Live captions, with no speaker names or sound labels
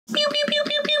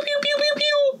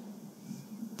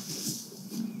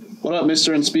What up,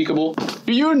 Mr. Unspeakable?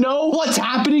 Do you know what's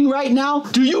happening right now?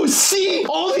 Do you see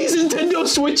all these Nintendo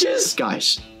Switches?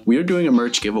 Guys, we are doing a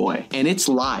merch giveaway and it's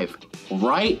live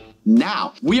right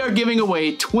now. We are giving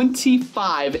away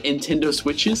 25 Nintendo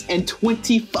Switches and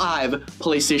 25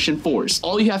 PlayStation 4s.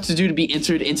 All you have to do to be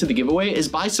entered into the giveaway is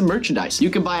buy some merchandise.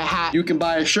 You can buy a hat, you can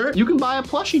buy a shirt, you can buy a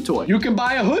plushie toy, you can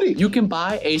buy a hoodie, you can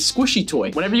buy a squishy toy.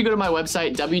 Whenever you go to my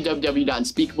website,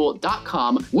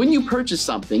 www.unspeakable.com, when you purchase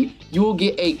something, you will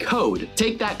get a code.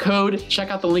 Take that code,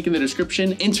 check out the link in the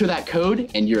description, enter that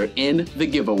code, and you're in the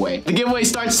giveaway. The giveaway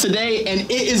starts today and it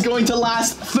is going to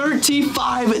last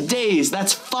 35 days.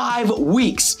 That's 5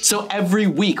 weeks. So every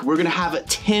week we're gonna have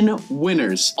 10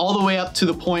 winners, all the way up to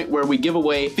the point where we give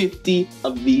away 50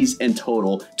 of these in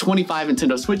total, 25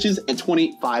 Nintendo Switches and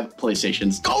 25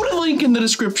 PlayStations. Go to the link in the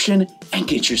description and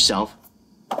get yourself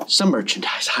some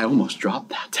merchandise. I almost dropped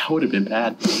that. That would have been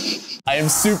bad. I am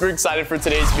super excited for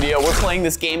today's video. We're playing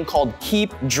this game called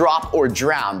Keep, Drop, or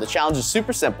Drown. The challenge is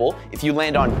super simple. If you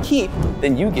land on keep,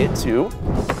 then you get to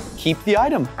keep the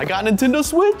item. I got a Nintendo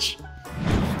Switch.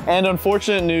 And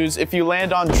unfortunate news, if you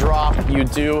land on drop, you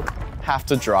do have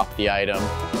to drop the item.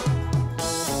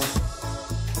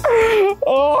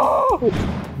 Oh!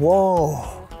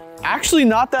 Whoa. Actually,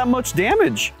 not that much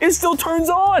damage. It still turns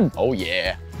on. Oh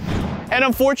yeah. And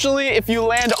unfortunately, if you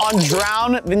land on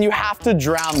drown, then you have to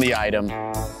drown the item.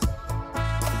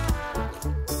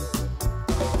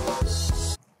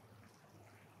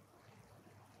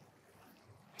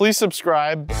 Please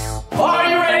subscribe. Are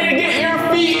you ready to get your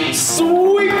feet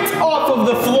swept off of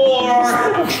the floor?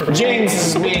 James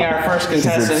is being our first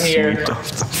contestant here.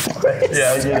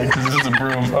 Yeah, I get it, because this is a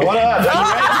broom. What up?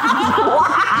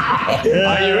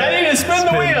 Are you ready to spin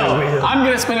the wheel? I'm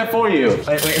gonna spin it for you.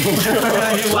 Wait.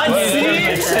 Let's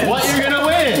see what you're gonna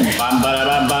win. Bum, ba,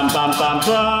 bum, bum, bum, bum,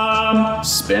 bum.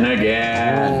 Spin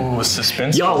again. Ooh,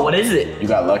 suspense. Yo, what is it? You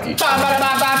got lucky.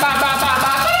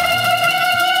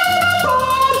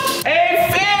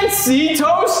 Fancy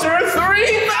Toaster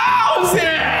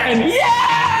 3000!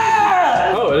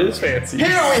 Yeah! Oh, it is fancy.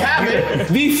 Here we have it.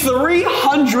 The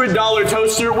 $300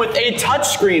 toaster with a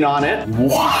touchscreen on it.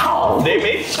 Wow! They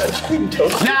make touchscreen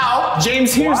toaster. Now,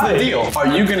 James, here's the deal. Are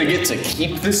you gonna get to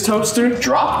keep this toaster,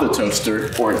 drop the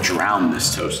toaster, or drown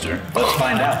this toaster? Let's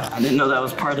find out. I didn't know that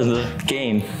was part of the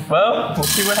game. Well, we'll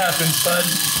see what happens, bud.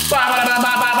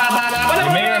 You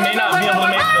may or may not be able to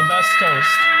make the best toast.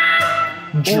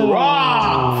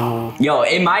 Drop! Yo,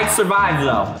 it might survive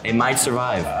though. It might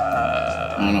survive.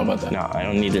 I don't know about that. No, I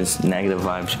don't need this negative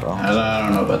vibes, bro. I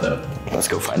don't know about that. Let's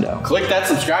go find out. Click that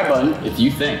subscribe button if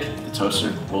you think the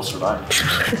toaster will survive.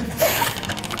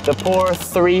 The poor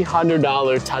 $300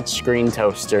 touchscreen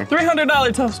toaster.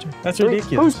 $300 toaster. That's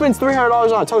ridiculous. Who spends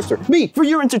 $300 on a toaster? Me, for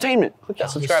your entertainment. Click that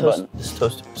subscribe button. This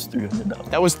toaster was $300.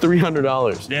 That was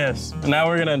 $300. Yes. And now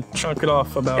we're gonna chunk it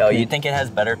off about. Yo, you think it has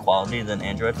better quality than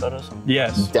Android photos?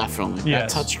 Yes. Definitely.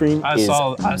 Yes. That touchscreen I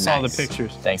saw the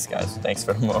pictures. Thanks, guys. Thanks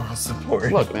for the moral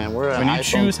support. Look, man, we're when you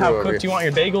choose how cooked you want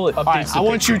your bagel, it updates I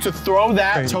want you to throw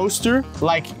that toaster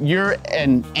like you're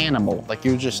an animal, like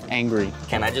you're just angry.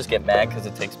 Can I just get mad because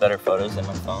it takes better photos than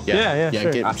my phone? Yeah,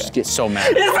 sure. Just get so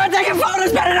mad. It's for taking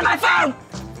photos better than my phone!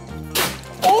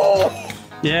 Oh!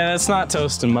 Yeah, that's not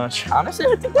toasting much. Honestly,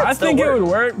 I think it would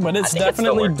work, but it's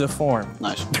definitely deformed.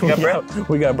 Nice. We got bread.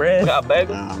 We got bread. We got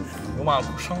bagel. I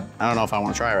don't know if I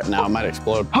want to try it right now. It might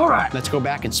explode. All right. Let's go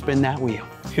back and spin that wheel.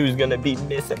 Who's gonna be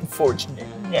misunfortunate?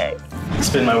 Yeah.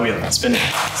 Spin my wheel. Spin it.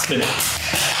 Spin it.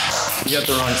 You got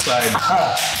the wrong side.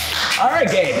 All right,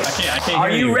 Gabe. I can't Are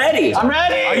hear you ready? I'm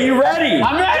ready. Are you ready?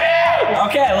 I'm ready.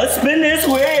 Okay, let's spin this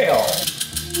wheel.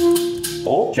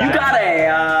 Oh, you got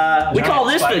a, we call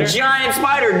this the giant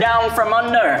spider down from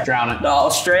under. Drown it.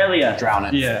 Australia. Drown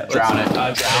it. Yeah. Drown it.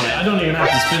 Drown it. I don't even have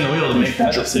to spin the wheel to make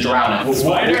that decision. Drown it.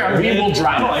 Spider, we will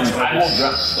drown it.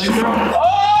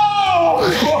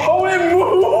 Oh, it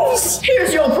moves.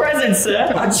 Here's your present,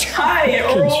 sir. A giant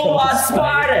robot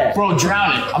spider. Bro,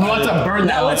 drown it. I'm about to burn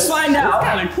that. Now let's find out.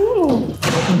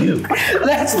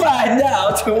 Let's find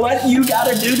out what you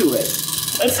gotta do to it.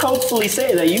 Let's hopefully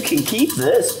say that you can keep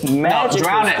this magic. No,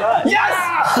 drown it.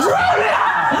 Yes! Drown it!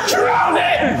 Drown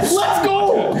it! Let's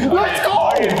go! Let's go!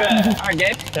 All right,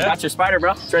 Gabe. Yeah. Got your spider,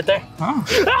 bro. It's right there. Oh.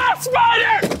 Ah,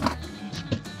 spider!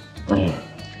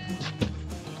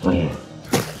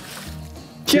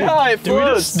 Yeah, it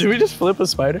floats. Did we just flip a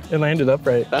spider? It landed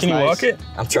upright. That's Can you nice. walk it?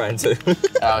 I'm trying to.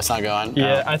 Oh, it's not going.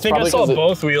 Yeah, I think I saw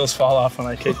both wheels fall off when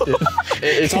I kicked it.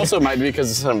 It also might be because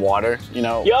it's in water, you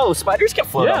know. Yo, spiders can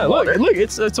float on water. Look,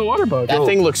 it's a water bug. That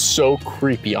thing looks so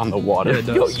creepy on the water. Yeah, it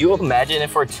does. Yo, you imagine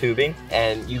if we're tubing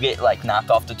and you get like knocked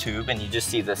off the tube and you just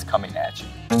see this coming at you.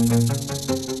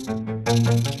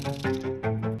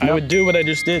 I would do what I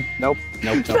just did. Nope.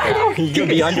 You're gonna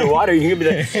be underwater. You're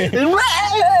gonna be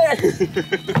like.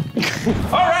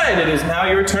 All right, it is now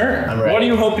your turn. I'm ready. What are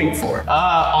you hoping for?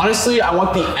 Honestly, I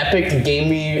want the epic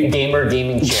gamer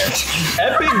gaming chair.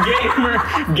 Epic gamer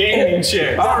gaming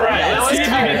chair. All right, let's see if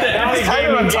you get the epic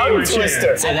gaming gamer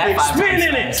chair. Say that 5 Spin times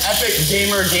in it. fast. Epic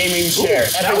gamer gaming chair.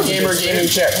 Epic gamer gaming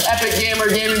chair. Epic gamer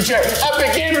gaming chair.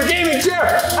 Epic gamer gaming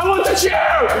chair. I want the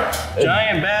chair.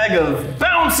 Giant bag of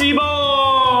bouncy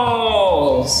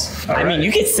balls. I mean,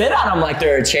 you can sit on them like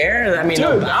they're a chair. I mean,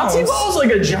 Dude, bouncy balls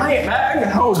like a giant bag?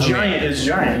 How giant is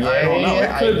giant? I don't know.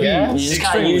 It could be. you just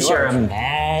gotta use your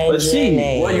imagination. Let's see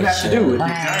what you have to do with the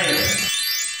giant.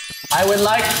 I would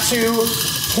like to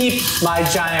keep my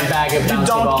giant bag of bouncy You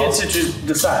don't balls. get to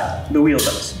decide. The wheel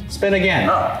does. Spin again.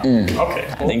 Oh, okay.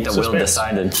 I think the wheel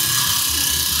decided.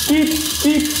 Keep.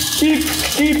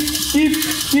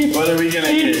 What are we gonna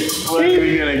get? What are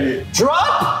we gonna get?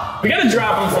 Drop. We gotta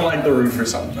drop them from like the roof or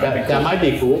something. That might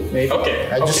be cool. Maybe. Okay.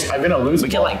 I'm gonna lose. We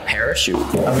can like parachute.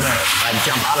 I'm gonna like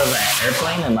jump out of the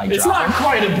airplane and like It's drop not it.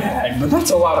 quite a bag, but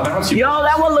that's a lot of bouncy. Yo,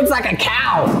 that one looks like a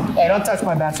cow. Hey, don't touch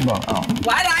my bouncy ball. Oh.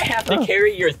 Why'd I have to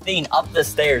carry your thing up the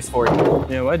stairs for you?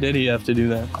 Yeah, why did he have to do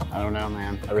that? I don't know,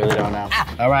 man. I really don't know.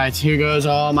 All right, here goes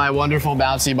all my wonderful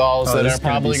bouncy balls that this are is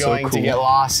gonna probably be so going to cool. get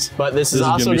lost. But this is This is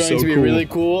also gonna be going so to be cool. really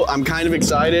cool. I'm kind of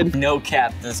excited. No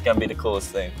cap, this is gonna be the coolest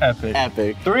thing. Epic.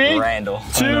 Epic. 3, Randall.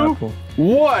 2,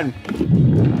 1.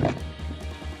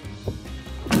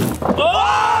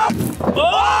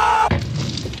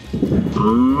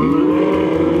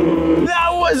 That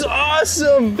was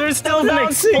awesome! There's still an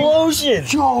explosion!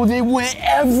 Yo, they went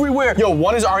everywhere. Yo,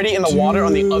 one is already in the water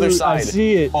on the other side. I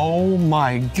see it. Oh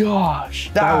my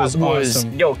gosh. That was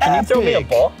awesome. Yo, can you throw me a Epic.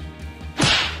 ball?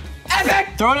 Epic!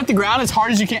 Throw it at the ground as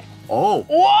hard as you can. Oh.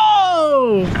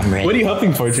 Whoa! I'm ready. What are you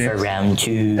hoping for, For James? round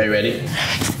 2. Are you ready?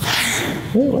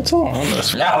 What's on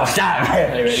this? No, stop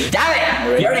it.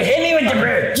 Damn it! You already hit me with the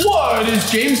bird. What is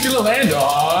James gonna land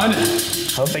on?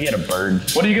 Hope I get a bird.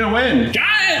 What are you gonna win?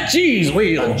 Giant cheese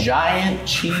wheel! Giant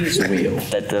cheese wheel.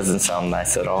 That doesn't sound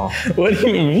nice at all. What do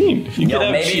you mean? You Yo, could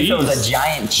have maybe if it was cheese a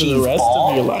giant for cheese the rest ball.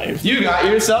 of your life. You got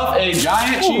yourself a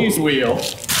giant cheese wheel.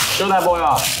 Show that boy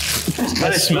off.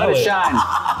 Let smell it it. shine.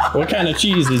 What kind of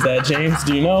cheese is that, James?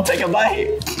 Do you know? Take a bite.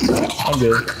 I'm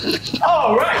good.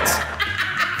 All right.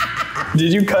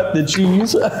 Did you cut the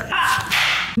cheese?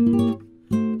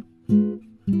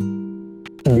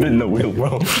 In the wheel,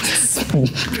 bro.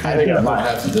 I think I might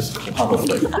have to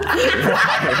disqualification.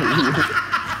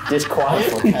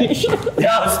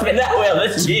 Yo, spin that wheel.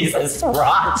 This cheese is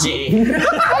raunchy.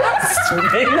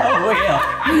 Spin the wheel.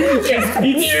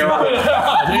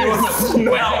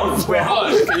 Wait, hold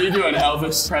on. Can you do an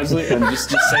Elvis Presley and just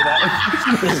say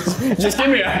that? just give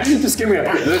me a.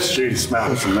 This cheese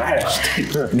smells nasty.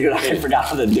 Dude, I forgot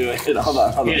how to do it. Hold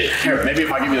on. Here, maybe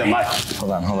if I give you the mic.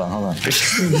 Hold on.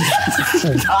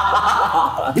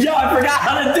 Yo, I forgot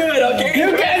how to do it, okay?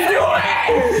 You can do it!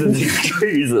 The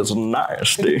cheese is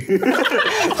nasty.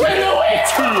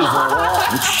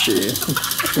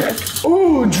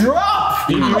 Ooh, drop!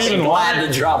 Did you even want Glad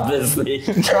to drop this thing.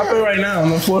 Drop it right now on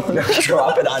the floor.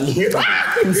 Drop it on you.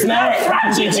 Snap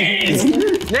crunchy cheese.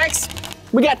 Next,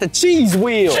 we got the cheese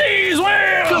wheel. Cheese wheel!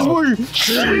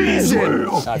 Cheese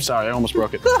wheel. I'm sorry, I almost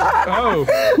broke it. Oh,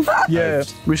 yeah.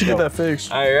 We should get that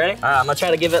fixed. All right, you ready? All right, I'm gonna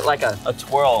try to give it like a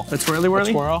twirl. A twirly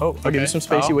whirly? twirl? Oh, I'll give you some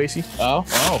spacey wacy. Oh.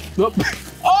 Whoop.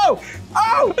 Oh!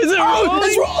 Is it rolling?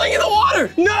 It's rolling in the water!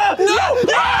 No!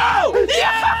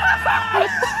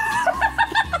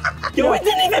 Yo, it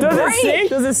didn't even break.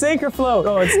 Does it sink or float?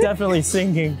 Oh, it's definitely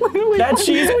sinking. That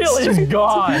cheese wheel is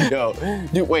gone. Yo,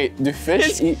 wait, do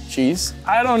fish eat cheese?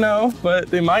 I don't know, but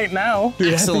they might now.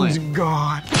 Dude, Excellent. that thing's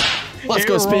gone. Let's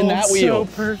go spin that wheel.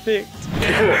 So perfect.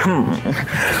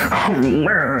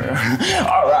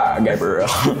 All right, Gabriel.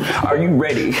 Are you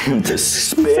ready to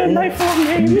spin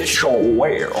this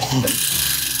wheel?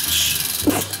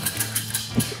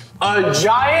 A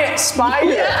giant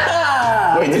spider?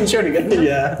 Yeah. Wait, didn't you already get it?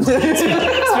 Yeah. Spin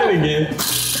again.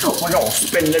 We're gonna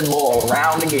spin this ball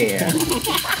around again.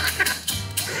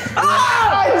 A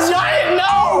giant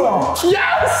gnome!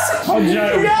 Yes! How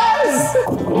giant? Yes!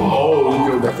 Oh,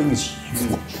 yo, that thing is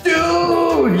huge.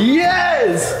 Dude,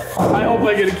 yes! I hope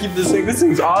I get to keep this thing. This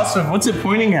thing's awesome. What's it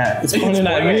pointing at? It's pointing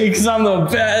at me because I'm the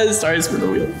best. All right, spin the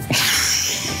wheel.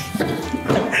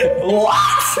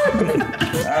 What? All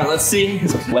right, let's see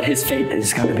what his fate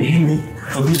is gonna be.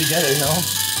 We'll be together, no?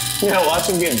 You know, watch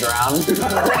him get drowned. You're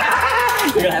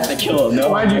gonna have to kill him. No.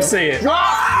 Why'd you say it? No!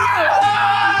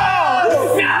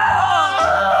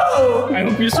 I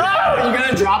hope you survive. You're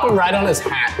gonna drop him right on his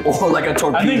hat. Or like a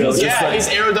torpedo. I think he's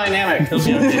He's aerodynamic.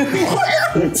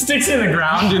 sticks in the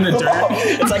ground in the dirt.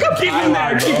 It's like a keep him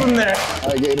there, keep him there. All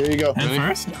right, Gabe, here you go. Head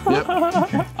first? Yep.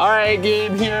 All right,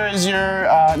 Gabe, here is your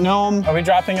gnome. Are we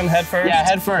dropping him head first? Yeah,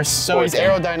 head first. So he's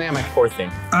aerodynamic. Poor thing.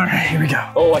 All right, here we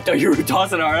go. Oh, I thought you were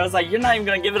tossing her. I was like, you're not even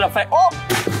gonna give it a fight. Oh!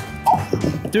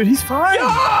 Dude, he's fine.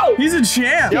 Yo! He's a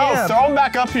champ. Yo, throw him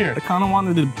back up here. I kind of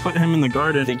wanted to put him in the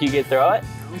garden. Think you can throw it?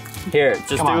 Here,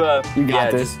 just Come do on. a. You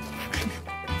got this.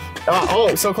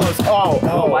 Oh, so close.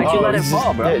 Oh, why'd you let it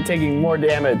fall, bro? Taking more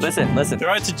damage. Listen.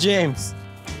 Throw it to James.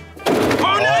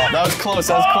 Oh, that was close.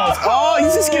 That was close. Oh,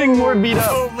 he's just getting more beat up.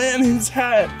 Oh man, his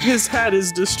hat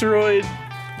is destroyed.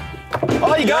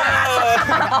 Oh, you got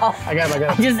it. I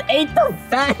got it. Just ate the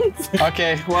fence.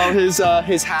 Okay, well,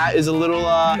 his hat is a little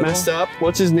messed up.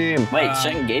 What's his name? Wait,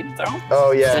 shouldn't Gabe throw?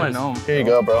 Oh, yeah. That's my gnome. Here you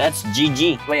go, bro. That's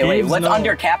GG. Wait, Gabe's what's gnome.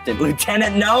 under captain?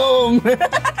 Lieutenant Gnome.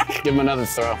 Give him another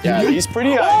throw. Yeah, he's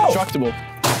pretty indestructible.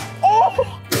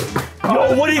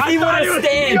 Yo, what if he would have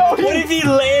stayed? What if he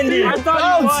landed? I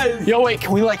thought he was. Yo, wait,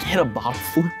 can we like hit a bottle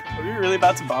flip? Are we really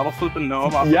about to bottle flip a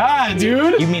gnome? Yeah,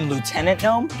 dude. You mean Lieutenant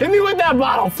Gnome? Hit me with that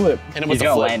bottle flip. Hit him with He's the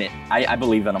gonna flip. land it. I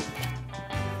believe in him.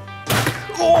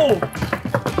 Oh!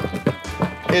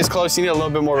 It's close. You need a little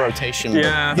bit more rotation.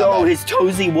 Yeah. Yo, his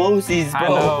toesy woesies, I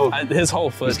bro. know. His whole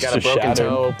foot's He's got a just broken shattered.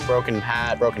 toe, broken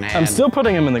hat, broken hand. I'm still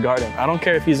putting him in the garden. I don't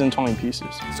care if he's in 20 pieces.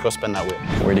 Let's go spin that wheel.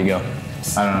 Where'd he go?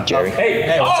 I don't know. Jerry.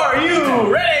 Hey, are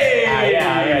you ready?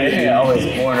 Yeah. Always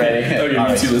born ready. Okay, me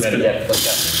too. Let's spin it. Let's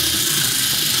go.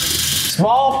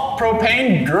 Small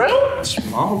propane grill?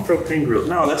 Small propane grill.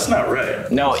 No, that's not right.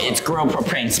 No, it's grill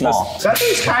propane small. That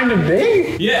thing's kind of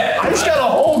big. Yeah. I just got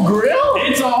a whole grill?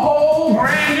 It's a whole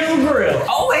brand new grill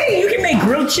Oh wait, you can make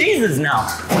grilled cheeses now.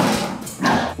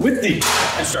 with the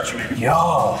instruction manual.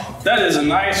 Yo, That is a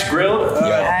nice grill.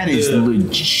 that is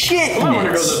legit. My one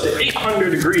goes up to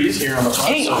 800 degrees here on the front.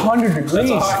 800 degrees. That's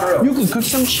a hot grill. You can cook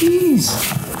some cheese.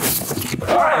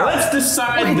 All right, let's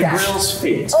decide the grill's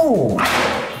fate. Oh.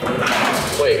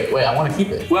 Wait, I want to keep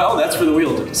it. Well, that's for the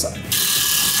wheel to decide.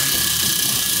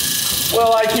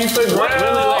 Well, I keep the grill. What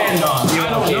will it land on? I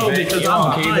don't know because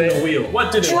I'm behind the wheel.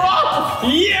 What did it Drop!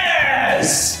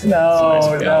 Yes! No,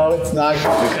 it's not.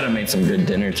 We could have made some good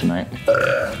dinner tonight.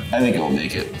 I think it'll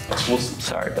make it.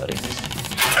 Sorry, buddy.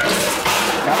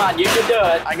 Come on, you can do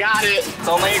it. I got it. It's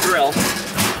only a grill.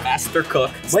 Master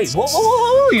cook. Wait,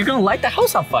 whoa. You're gonna light the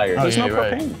house on fire. There's no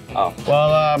propane. Oh.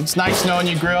 Well, it's nice knowing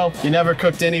you, grill. You never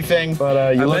cooked anything, but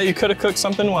I bet you could have cooked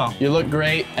something well. you look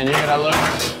great, and you're gonna look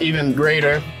even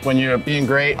greater when you're being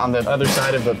great on the other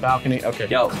side of the balcony. Okay.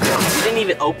 Yo, you didn't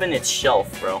even open its shelf,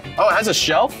 bro. Oh, it has a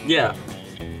shelf? Yeah.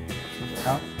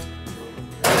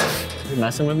 You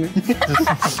messing with me?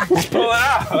 Pull it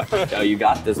out. Yo, you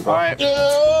got this, bro. All right.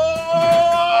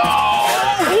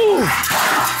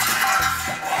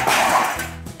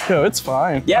 Yo, it's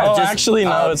fine. Yeah, oh, just, actually,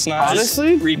 no, it's not.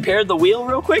 honestly? Repair the wheel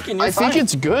real quick and you're I think fine.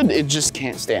 it's good. It just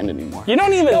can't stand anymore. You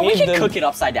don't even No, we need can the... cook it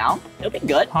upside down. It'll be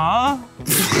good. Huh?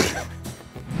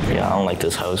 Yeah, I don't like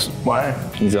this host. Why?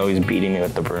 He's always beating me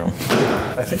with the broom.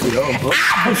 I think we all both.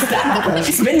 Stop!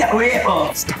 Spin that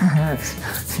wheel!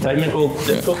 Technical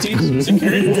difficulties.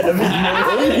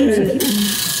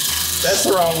 That's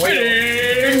the wrong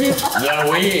wheel. The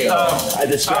wheel. I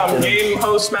distracted him. Game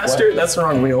host master, that's the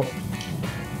wrong wheel.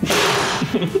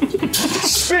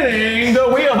 Spinning the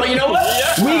wheel. But you know what?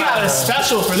 Yeah. We got a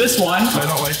special for this one. I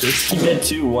don't like this. He did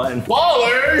 2-1.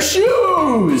 Baller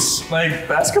shoes. Like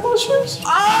basketball shoes?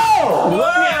 Oh! Look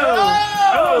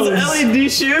at Those those. LED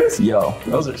shoes? Yo.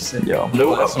 Those are sick. Yo.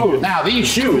 Now these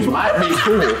shoes might be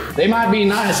cool. They might be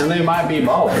nice and they might be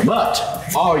baller, but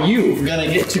are you gonna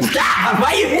get to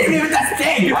Why you hitting me with that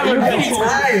stick? Are you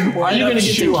gonna get to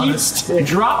keep,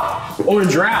 drop, or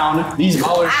drown these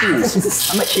baller shoes?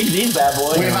 I'm gonna keep these bad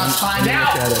boys. We're about to find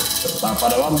out.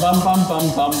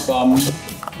 Bum.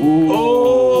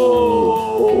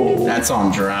 Oh! That's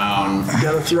on drown. You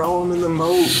gotta throw them in the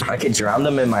moat. I could drown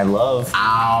them in my love.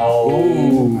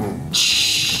 Ow.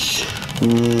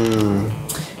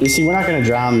 You see, we're not gonna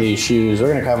drown these shoes. We're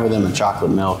gonna cover them in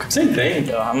chocolate milk. Same thing.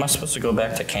 Yo, how am I supposed to go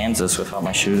back to Kansas without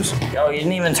my shoes? Yo, you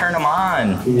didn't even turn them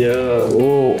on. Yeah.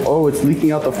 Oh, it's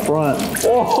leaking out the front.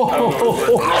 Oh.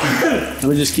 Let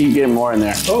me just keep getting more in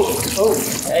there. Oh.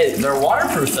 Hey, they're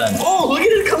waterproof then. Oh, look at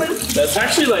it coming. That's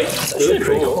actually like really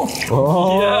pretty cool.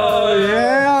 Oh,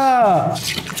 yeah.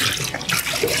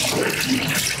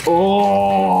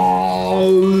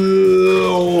 Oh.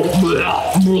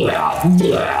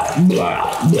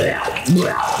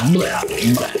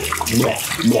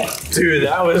 Dude,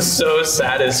 that was so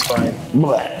satisfying.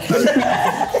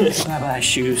 Bye-bye,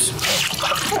 shoes.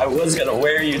 I was gonna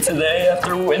wear you today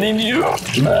after winning you. Oh,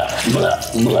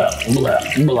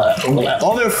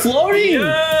 they're floating.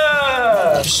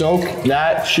 Yeah! Soak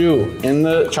that shoe in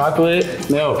the chocolate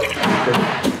milk.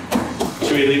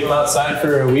 Should we leave them outside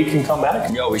for a week and come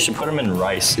back? Yo, we should put them in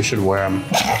rice. You should wear them.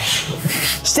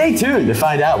 Stay tuned to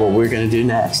find out what we're gonna do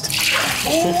next.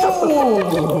 It's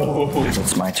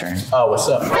my turn. Oh, what's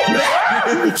up?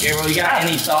 Gabriel, you got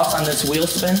any thoughts on this wheel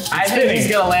spin? I think he's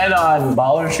gonna land on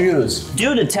baller shoes.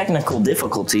 Due to technical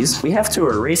difficulties, we have to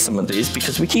erase some of these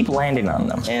because we keep landing on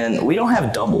them. And we don't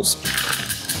have doubles.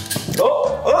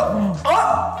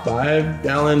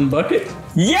 5-gallon bucket.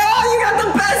 Yeah, you got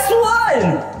the best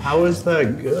one! How is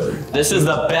that good? This is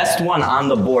the best one on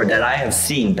the board that I have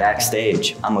seen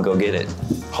backstage. I'm gonna go get it.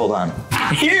 Hold on.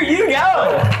 Here you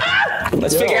go!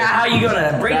 Let's figure out how you're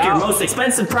gonna break your most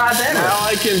expensive prize ever. Now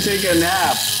I can take a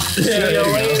nap. See you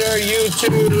later,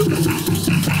 YouTube.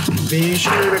 Be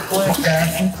sure to click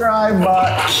that subscribe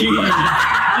button.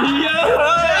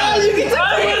 Yeah, you can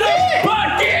take it!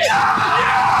 Bucket!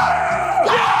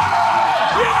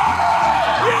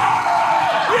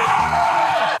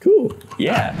 Cool.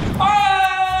 Yeah.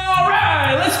 All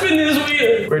right, let's spin this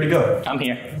wheel. Where'd he go? I'm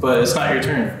here. But it's not your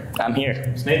turn. I'm here.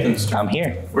 It's Nathan's turn. I'm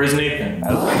here. Where's Nathan?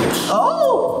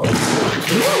 Oh!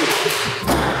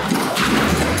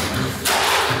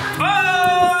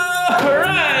 All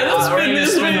right, let's spin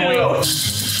this wheel.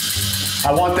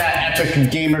 I want that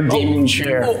epic gamer gaming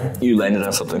chair. You landed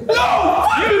on something. No!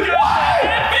 You got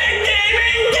epic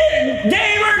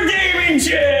gaming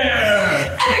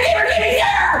chair! Epic gamer gaming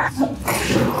chair!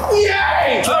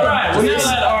 Yay! All right, well now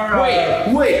that our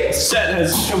Wait. set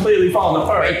has completely fallen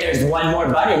apart. Wait, there's one more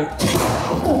button.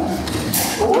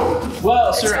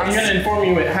 Well, sir, I'm going to inform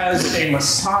you it has a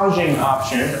massaging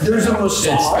option. There's a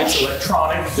massage? It's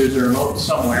electronic. There's a remote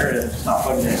somewhere. It's not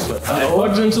plugged in. But it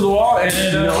plugs into the wall and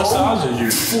it massages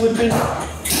you. Flipping.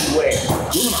 Wait.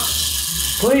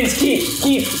 Please, keep,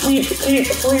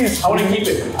 please. I want to keep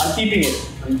it. I'm keeping it.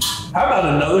 How about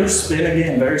another spin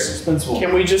again? Very suspenseful. Can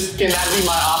that be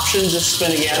my option? Just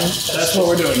spin again? That's what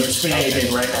we're doing. We're spinning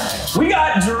again right now. We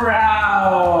got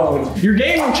drowned. Your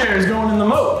gaming chair is going in the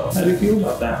moat. How do you feel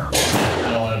about that?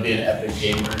 I don't want to be an epic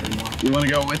gamer anymore. You want to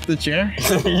go with the chair?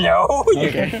 No.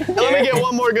 Okay. Let me get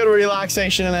one more good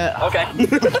relaxation in it. Okay.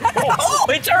 Oh,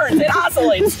 it turns. It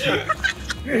oscillates. All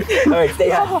right,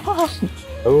 stay high.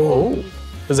 Oh.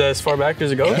 Is that as far back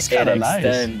as it goes? That's kind of nice.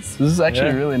 Extends. This is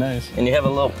actually really nice. And you have a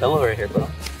little pillow right here, bro.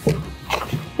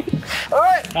 All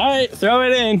right, throw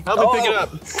it in. Help me pick it up.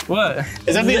 What?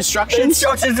 Is that the instructions?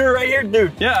 Instructions are right here,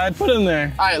 dude. Yeah, I put them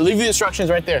there. All right, leave the instructions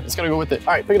right there. It's gonna go with it.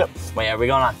 All right, pick it up. Wait, are we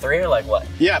going on 3 or like what?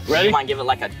 Yeah, ready? You might give it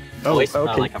like a voice,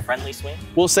 okay. like a friendly swing?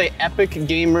 We'll say Epic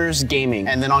Gamers Gaming,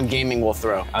 and then on gaming we'll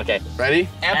throw. Okay. Ready?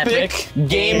 Epic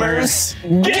Gamers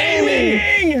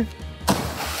Gaming!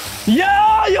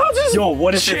 Yeah, Yo,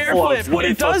 what if chair flip. What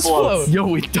It if does float.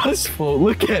 Yo, it does float.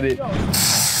 Look at it. What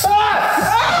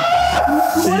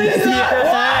is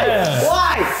that? Yeah.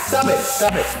 Why? Stop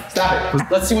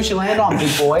it. Let's see what you land on,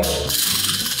 big boy.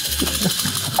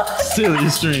 Silly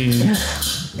string.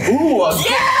 Ooh, a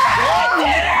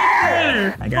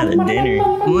I got a dinner.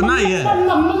 Well, not yet.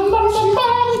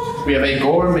 We have a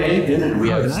gourmet dinner. We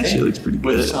have That actually looks pretty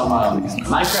good. with some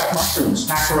Minecraft mushrooms,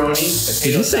 macaroni,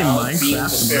 potato you say salad, beans, Minecraft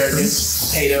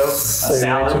asparagus, potato, a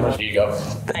salad. Here you go.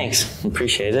 Thanks.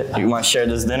 Appreciate it. You want to share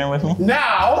this dinner with me?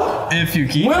 Now, If you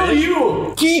keep will it.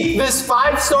 you keep this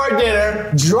 5-star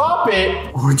dinner, drop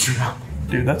it, or drown it?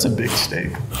 Dude, that's a big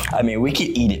steak. I mean, we could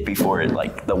eat it before it,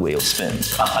 like the wheel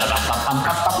spins. Yo!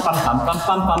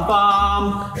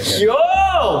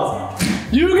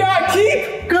 You got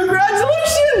keep!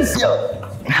 Congratulations! Yo,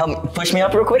 help me, push me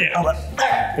up real quick.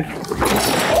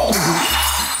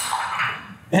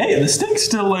 Hey, the steak's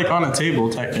still like on a table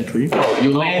technically.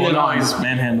 You landed on. He's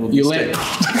manhandled the You steak.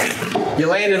 You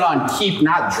landed on keep,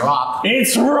 not drop.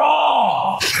 It's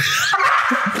raw!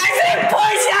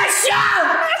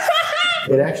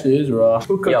 It actually is raw.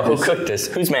 Who cooked Yo, who this? cooked this?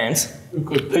 Whose man's? Who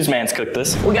cooked this? Whose man's cooked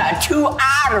this? We got 2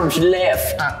 items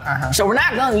left. So we're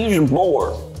not gonna use the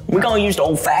board. We're gonna use the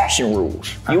old-fashioned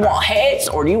rules. You want heads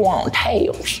or do you want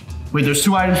tails? Wait, there's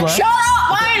 2 items left? Shut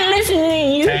up! I ain't listening to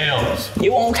you. Tails.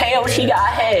 You want tails? He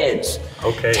got heads.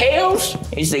 Okay. Tails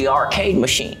is the arcade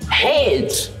machine.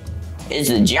 Heads is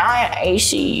the giant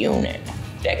AC unit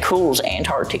that cools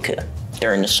Antarctica.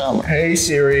 during the summer. Hey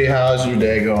Siri, how's your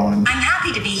day going? I'm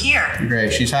happy to be here.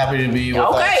 Great, she's happy to be with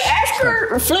us. Okay, ask her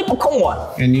to flip a coin.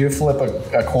 And you flip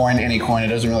a coin, any coin, it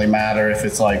doesn't really matter if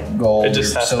it's like gold It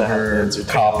just or has to have silver, heads or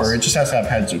copper. tails. It just has to have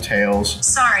heads or tails.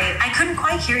 Sorry, I couldn't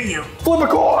quite hear you. Flip a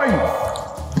coin!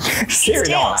 Siri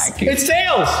don't tails. like you. It's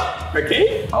tails.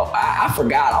 Arcade? Oh, I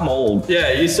forgot. I'm old.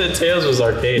 Yeah, you said tails was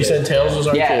arcade. You said tails was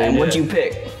arcade. Yeah, and what'd you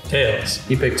pick? tails.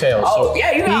 He picked tails. Oh, so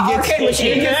yeah, you got arcade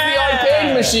machine. He gets the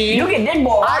arcade machine. You get this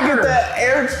boy right I get here. the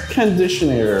air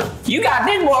conditioner. You got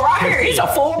this boy right here. It's a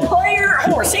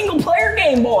 4-player or a single-player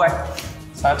Game Boy.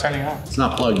 It's not turning on. It's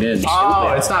not plugged in.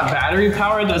 Oh, it's not battery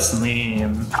powered? That's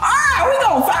lame. All right, we're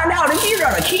going to find out if you're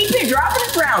going to keep it, drop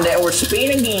it, drown it, or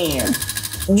spin again.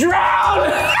 Drown!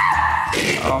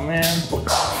 Oh, man.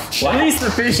 Well, at least the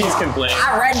fishies can play.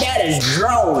 I read that as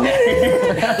drone.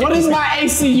 What is my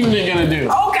AC unit gonna do?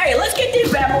 Okay, let's get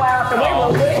this bad boy out the way real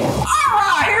quick. All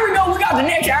right, here we go. We got the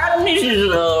next item. This is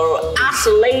an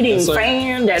oscillating It's like-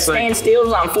 fan that it's like- stands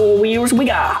still on 4 wheels. We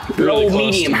got Really low, close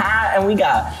medium, to- high, and we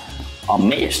got a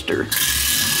mister.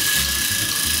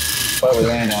 what we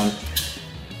land on?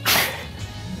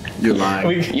 You're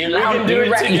lying. You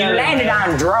landed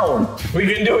on drone.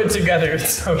 We can do it together.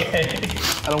 It's okay.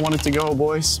 I don't want it to go,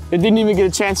 boys. It didn't even get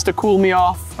a chance to cool me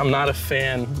off. I'm not a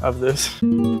fan of this.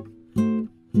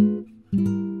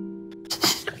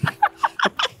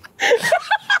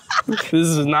 This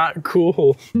is not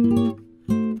cool.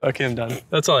 Okay, I'm done.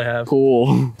 That's all I have.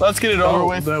 Cool. Let's get it over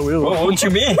with. That wheel. Oh, what you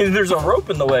mean? There's a rope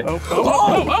in the way.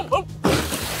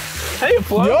 Hey, it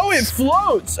floats. Yo, it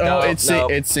floats. No, it's no.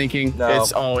 it's sinking. No.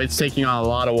 It's taking on a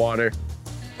lot of water.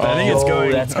 I think it's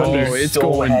going that's under. gonna be It's so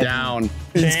going heavy. down.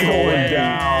 It's going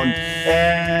down.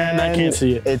 And I can't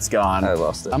see it. It's gone. I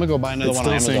lost it. I'm gonna go buy another It's one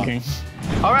on still Amazon.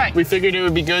 sinking. All right, we figured it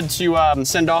would be good to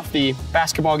send off the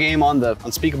basketball game on the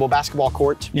Unspeakable basketball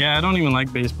court. Yeah, I don't even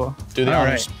like baseball. Do the All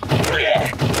honors.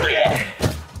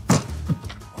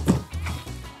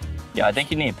 Yeah, I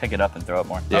think you need to pick it up and throw it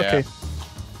more. Yeah. Okay.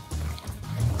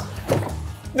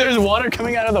 There's water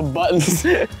coming out of the buttons.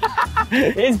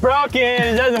 It's broken.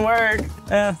 It doesn't work.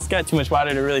 It's got too much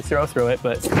water to really throw through it,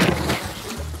 but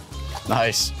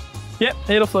Nice. yep,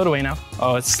 it'll float away now.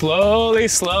 Oh, it's slowly,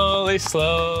 slowly,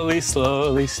 slowly,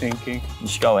 slowly sinking. You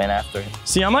should go in after it.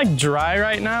 See, I'm like dry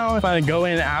right now. If I go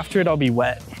in after it, I'll be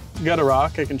wet. Got a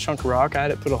rock, I can chunk a rock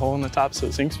at it, put a hole in the top so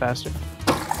it sinks faster.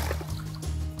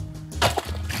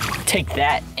 Take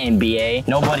that, NBA.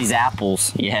 Nobody's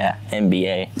apples. Yeah,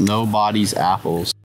 NBA. Nobody's apples.